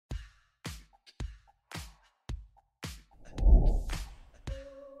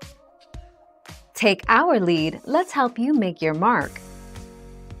Take our lead, let's help you make your mark.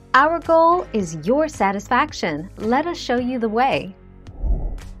 Our goal is your satisfaction. Let us show you the way.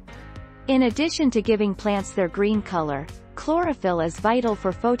 In addition to giving plants their green color, chlorophyll is vital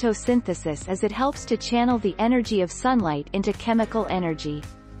for photosynthesis as it helps to channel the energy of sunlight into chemical energy.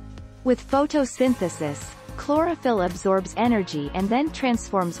 With photosynthesis, chlorophyll absorbs energy and then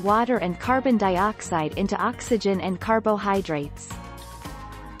transforms water and carbon dioxide into oxygen and carbohydrates.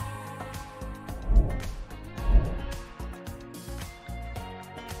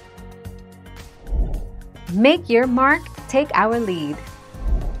 Make your mark, take our lead.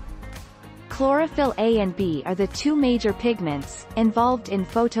 Chlorophyll A and B are the two major pigments involved in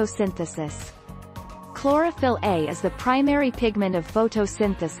photosynthesis. Chlorophyll A is the primary pigment of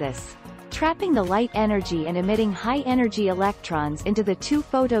photosynthesis, trapping the light energy and emitting high-energy electrons into the two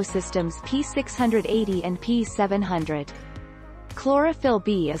photosystems P680 and P700. Chlorophyll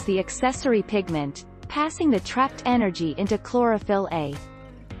B is the accessory pigment, passing the trapped energy into chlorophyll A.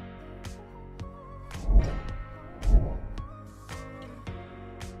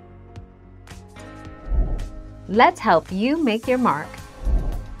 Let's help you make your mark.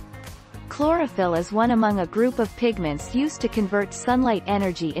 Chlorophyll is one among a group of pigments used to convert sunlight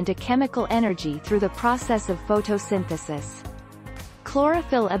energy into chemical energy through the process of photosynthesis.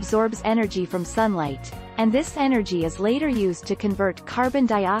 Chlorophyll absorbs energy from sunlight, and this energy is later used to convert carbon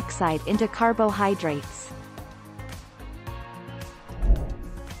dioxide into carbohydrates.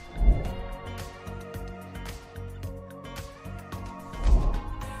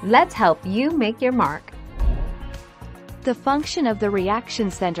 Let's help you make your mark. The function of the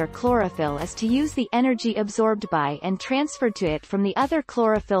reaction center chlorophyll is to use the energy absorbed by and transferred to it from the other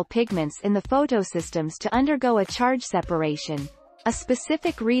chlorophyll pigments in the photosystems to undergo a charge separation, a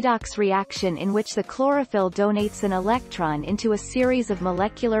specific redox reaction in which the chlorophyll donates an electron into a series of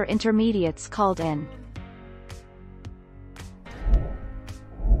molecular intermediates called N.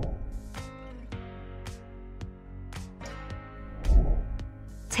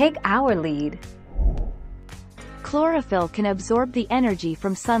 Take our lead. Chlorophyll can absorb the energy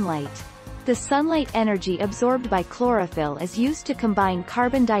from sunlight. The sunlight energy absorbed by chlorophyll is used to combine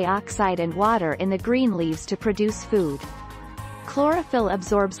carbon dioxide and water in the green leaves to produce food. Chlorophyll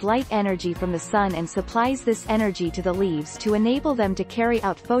absorbs light energy from the sun and supplies this energy to the leaves to enable them to carry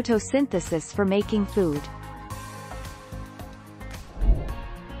out photosynthesis for making food.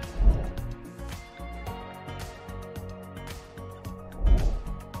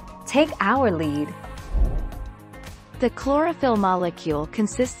 Take our lead. The chlorophyll molecule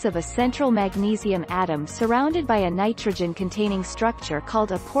consists of a central magnesium atom surrounded by a nitrogen-containing structure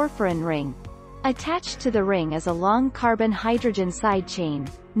called a porphyrin ring. Attached to the ring is a long carbon-hydrogen side chain,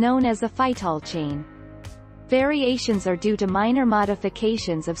 known as a phytol chain. Variations are due to minor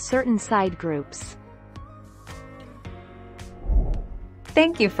modifications of certain side groups.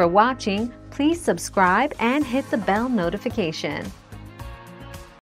 Thank you for watching. Please subscribe and hit the bell notification.